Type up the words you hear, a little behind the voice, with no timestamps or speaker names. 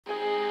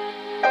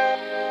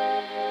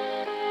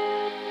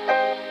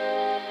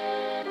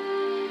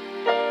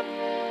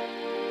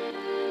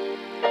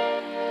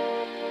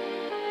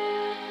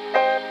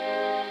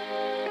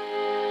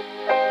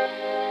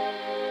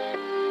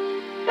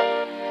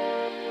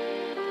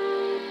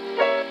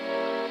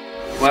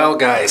Well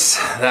guys,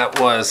 that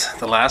was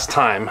the last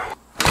time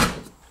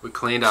we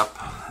cleaned up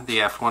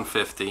the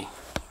F-150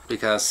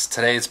 because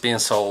today it's being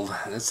sold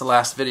and it's the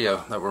last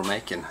video that we're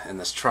making in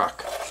this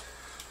truck.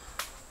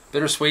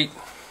 Bittersweet,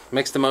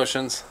 mixed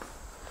emotions.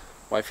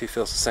 Wifey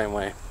feels the same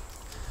way.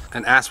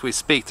 And as we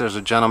speak, there's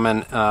a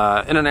gentleman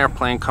in an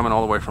airplane coming all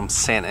the way from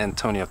San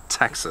Antonio,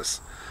 Texas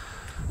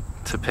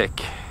to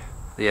pick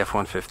the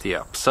F-150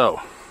 up.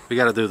 So we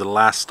got to do the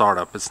last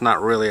startup. It's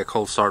not really a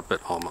cold start, but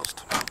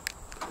almost.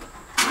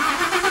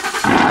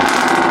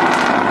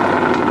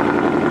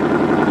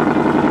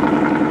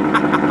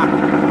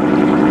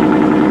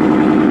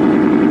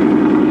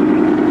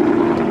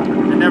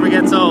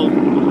 Gets old,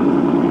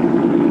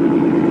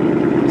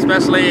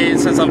 especially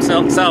since I'm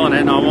selling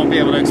it and I won't be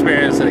able to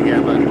experience it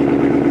again.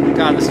 But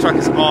God, this truck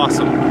is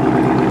awesome.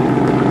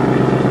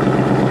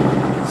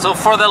 So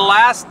for the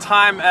last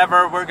time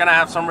ever, we're gonna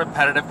have some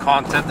repetitive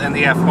content in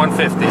the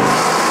F-150.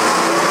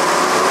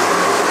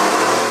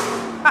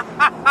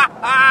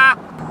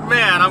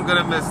 Man, I'm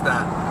gonna miss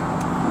that.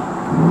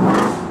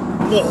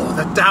 Whoa,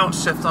 the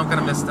downshift, I'm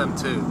gonna miss them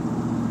too.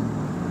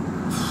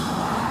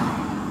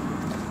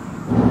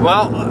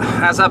 Well,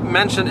 as I've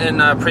mentioned in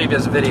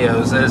previous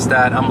videos, is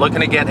that I'm looking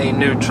to get a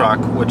new truck,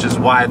 which is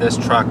why this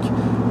truck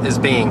is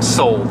being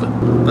sold.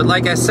 But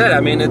like I said,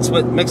 I mean, it's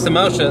with mixed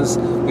emotions.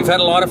 We've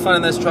had a lot of fun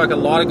in this truck, a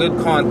lot of good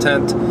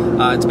content.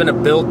 It's been a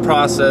build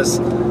process.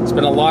 It's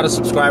been a lot of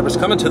subscribers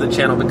coming to the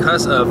channel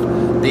because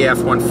of the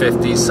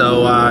F-150.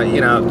 So, you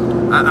know,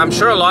 I'm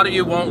sure a lot of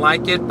you won't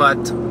like it, but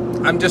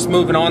I'm just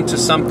moving on to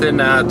something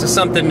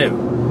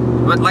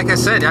new. But like I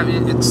said, I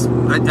mean,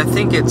 I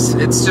think it's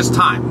just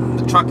time.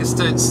 The truck is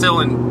still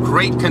in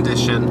great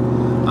condition.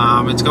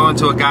 It's going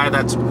to a guy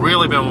that's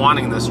really been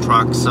wanting this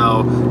truck,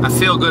 so I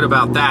feel good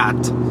about that.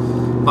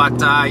 But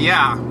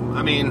yeah,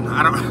 I mean,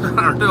 I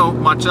don't know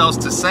much else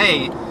to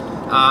say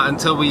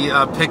until we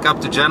pick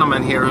up the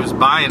gentleman here who's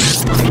buying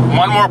it.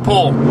 One more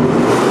pull.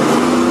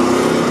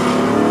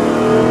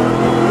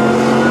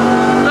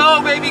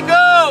 Go, baby,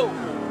 go!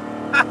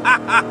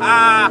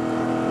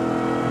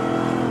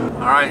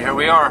 Alright, here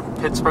we are,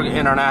 Pittsburgh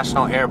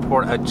International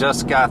Airport. I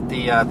just got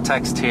the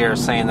text here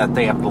saying that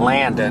they have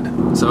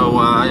landed. So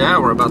yeah,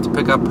 we're about to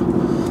pick up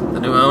the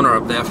new owner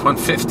of the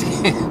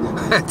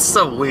F-150. It's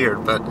so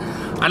weird, but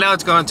I know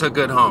it's going to a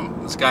good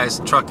home. This guy's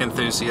a truck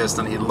enthusiast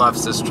and he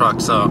loves this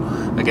truck, so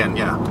again,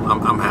 yeah,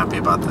 I'm happy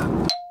about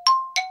that.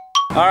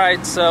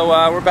 Alright, so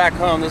we're back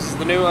home. This is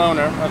the new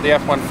owner of the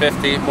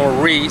F-150,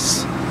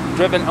 Maurice.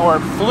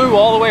 Flew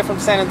all the way from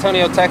San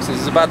Antonio, Texas.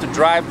 He's about to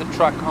drive the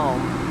truck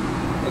home.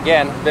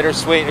 Again,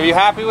 bittersweet. Are you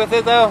happy with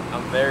it though?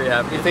 I'm very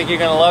happy. You think you're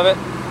gonna love it?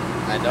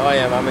 I know I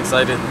am. I'm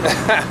excited.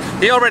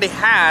 He already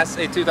has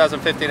a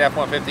 2015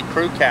 F-150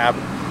 crew cab.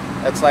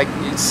 That's like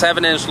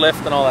 7-inch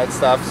lift and all that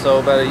stuff.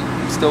 So, but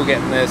he's still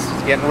getting this.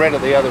 He's getting rid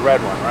of the other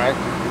red one, right?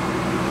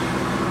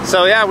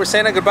 So yeah, we're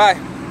saying a goodbye.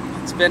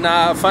 It's been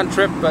a fun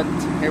trip, but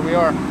here we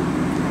are.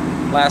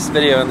 Last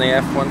video in the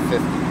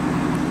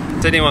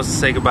F-150. Sydney wants to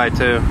say goodbye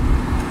too.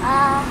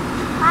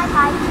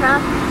 Bye,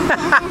 truck.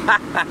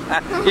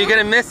 You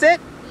gonna miss it?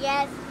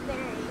 Yes,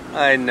 very.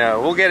 I know.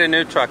 We'll get a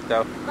new truck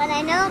though. But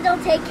I know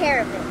they'll take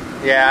care of it.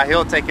 Yeah,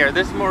 he'll take care of it.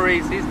 This is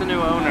Maurice. He's the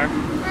new owner.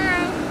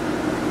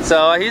 Hi.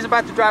 So he's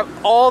about to drive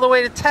all the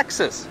way to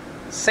Texas.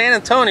 San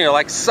Antonio,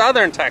 like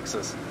southern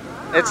Texas.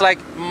 Wow. It's like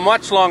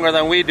much longer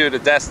than we do to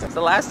Destin. It's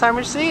the last time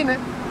we're seeing it.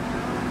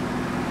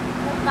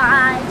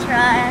 Bye,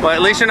 truck. Well,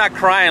 at least you're not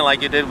crying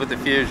like you did with the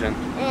Fusion.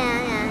 Yeah.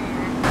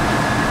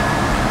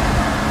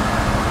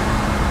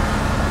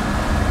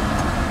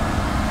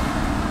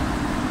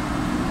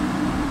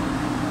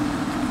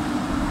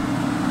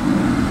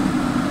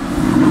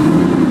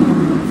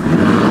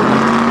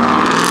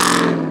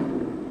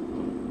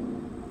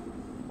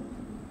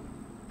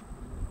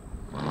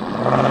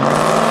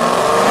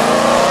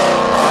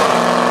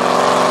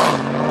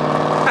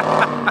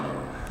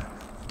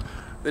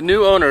 The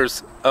new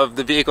owners of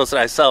the vehicles that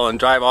I sell and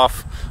drive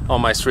off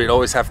on my street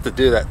always have to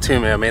do that to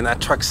me. I mean,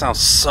 that truck sounds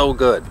so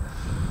good.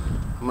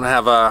 I'm gonna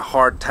have a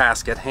hard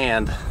task at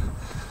hand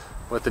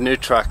with the new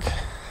truck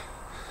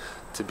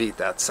to beat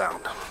that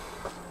sound.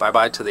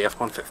 Bye-bye to the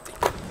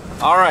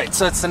F-150. All right,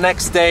 so it's the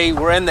next day.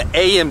 We're in the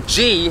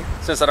AMG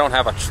since I don't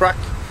have a truck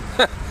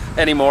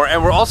anymore.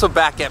 And we're also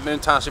back at Moon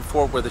Township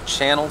Ford where the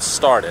channel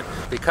started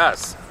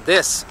because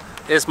this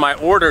is my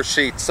order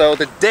sheet. So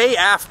the day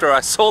after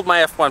I sold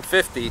my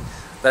F-150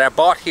 that I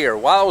bought here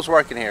while I was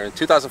working here in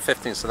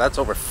 2015, so that's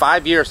over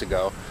 5 years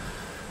ago,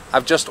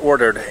 I've just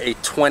ordered a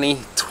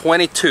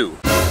 2022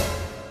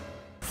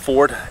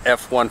 Ford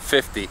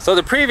F-150. So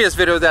the previous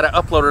video that I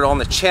uploaded on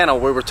the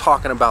channel, we were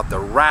talking about the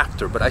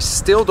Raptor, but I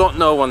still don't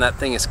know when that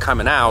thing is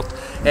coming out.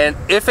 And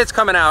if it's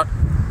coming out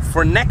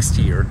for next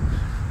year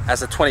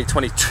as a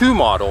 2022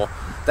 model,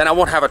 then I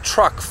won't have a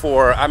truck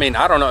for, I mean,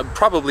 I don't know,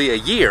 probably a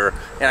year,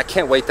 and I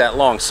can't wait that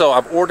long. So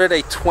I've ordered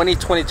a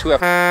 2022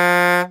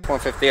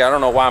 F-150. I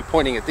don't know why I'm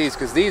pointing at these,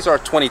 because these are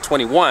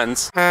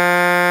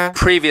 2021s.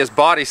 Previous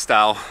body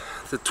style.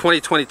 The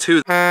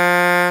 2022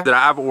 that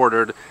I've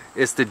ordered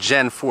is the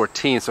Gen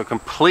 14, so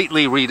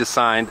completely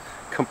redesigned,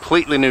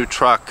 completely new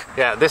truck.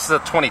 Yeah, this is a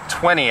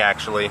 2020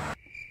 actually.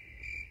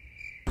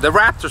 The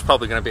Raptor's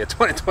probably going to be a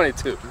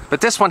 2022.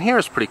 But this one here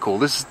is pretty cool.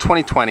 This is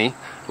 2020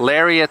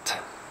 Lariat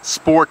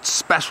Sports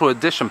Special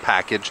Edition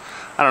package.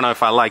 I don't know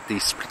if I like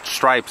these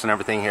stripes and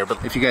everything here,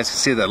 but if you guys can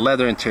see the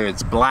leather interior,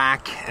 it's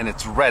black and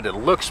it's red. It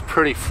looks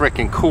pretty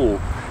freaking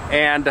cool.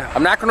 And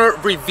I'm not going to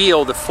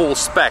reveal the full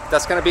spec.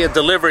 That's going to be a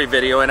delivery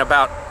video in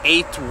about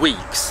 8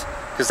 weeks,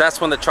 because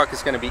that's when the truck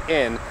is going to be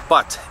in.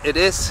 But it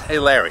is a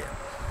Lariat.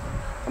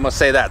 I'm gonna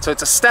say that. So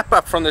it's a step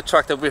up from the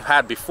truck that we've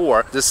had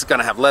before. This is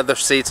gonna have leather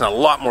seats and a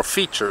lot more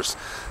features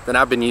than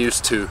I've been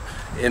used to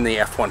in the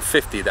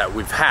F-150 that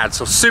we've had.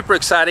 So super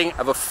exciting.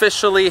 I've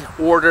officially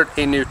ordered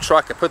a new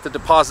truck. I put the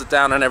deposit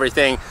down and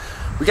everything.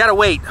 We gotta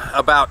wait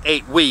about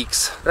 8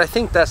 weeks, but I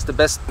think that's the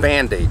best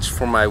bandage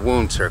for my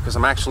wounds here, because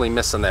I'm actually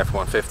missing the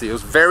F-150. It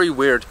was very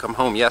weird to come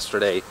home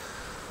yesterday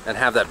and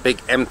have that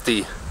big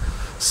empty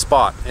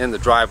spot in the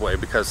driveway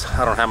because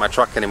I don't have my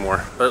truck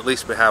anymore, but at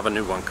least we have a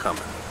new one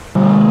coming.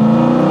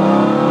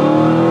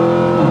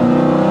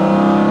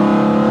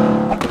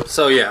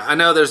 So yeah, I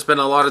know there's been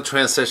a lot of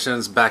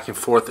transitions back and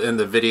forth in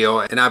the video,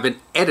 and I've been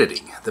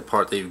editing the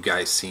part that you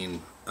guys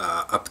seen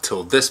up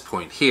till this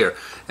point here,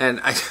 and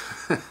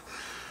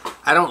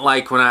I don't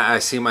like when I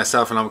see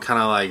myself and I'm kind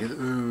of like,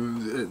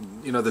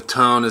 you know, the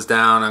tone is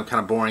down, I'm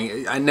kind of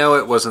boring. I know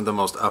it wasn't the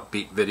most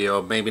upbeat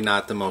video, maybe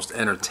not the most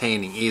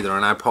entertaining either,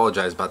 and I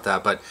apologize about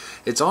that, but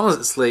it's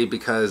honestly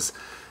because,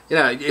 you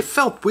know, it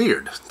felt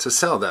weird to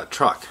sell that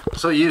truck.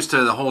 So used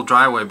to the whole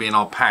driveway being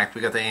all packed.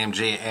 We got the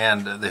AMG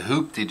and the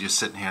hoopty just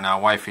sitting here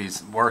now.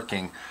 Wifey's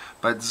working,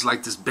 but it's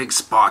like this big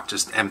spot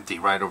just empty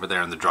right over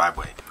there in the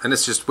driveway. And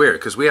it's just weird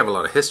because we have a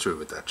lot of history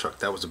with that truck.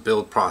 That was a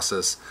build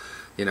process.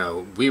 You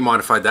know, we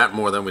modified that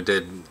more than we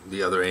did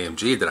the other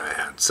AMG that I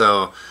had.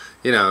 So,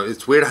 you know,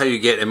 it's weird how you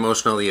get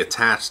emotionally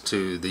attached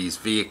to these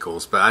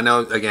vehicles. But I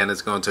know, again,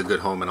 it's going to a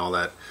good home and all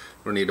that.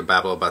 We don't need to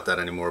babble about that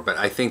anymore, but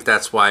I think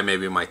that's why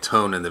maybe my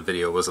tone in the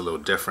video was a little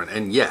different.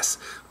 And yes,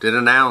 did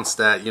announce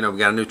that, you know, we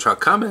got a new truck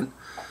coming,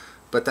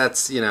 but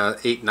that's, you know,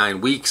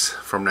 8-9 weeks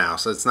from now,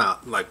 so it's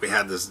not like we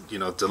had this, you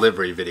know,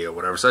 delivery video or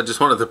whatever. So I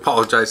just wanted to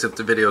apologize if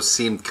the video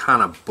seemed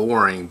kind of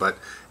boring, but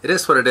it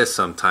is what it is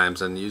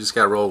sometimes, and you just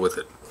gotta roll with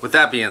it. With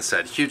that being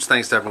said, huge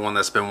thanks to everyone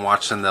that's been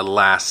watching the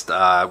last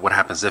What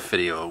Happens If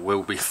video.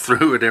 We'll be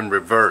through it in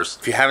reverse.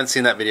 If you haven't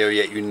seen that video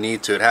yet, you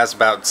need to. It has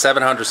about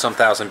 700-some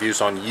thousand views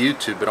on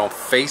YouTube, but on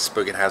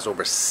Facebook it has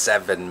over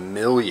 7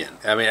 million.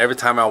 I mean, every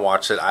time I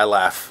watch it, I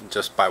laugh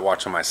just by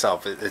watching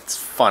myself. It's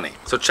funny.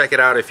 So check it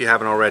out if you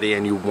haven't already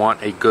and you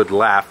want a good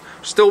laugh.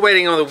 Still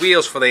waiting on the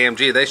wheels for the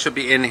AMG. They should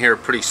be in here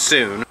pretty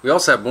soon. We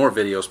also have more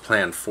videos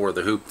planned for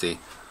the hoopty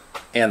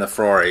and the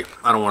Ferrari.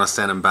 I don't want to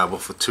stand and babble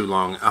for too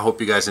long. I hope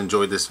you guys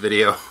enjoyed this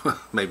video.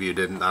 Maybe you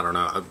didn't, I don't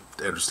know.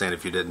 I understand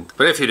if you didn't.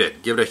 But if you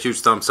did, give it a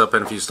huge thumbs up,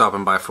 and if you're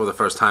stopping by for the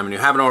first time and you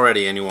haven't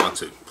already and you want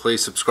to,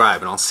 please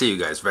subscribe, and I'll see you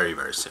guys very,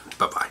 very soon.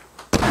 Bye-bye.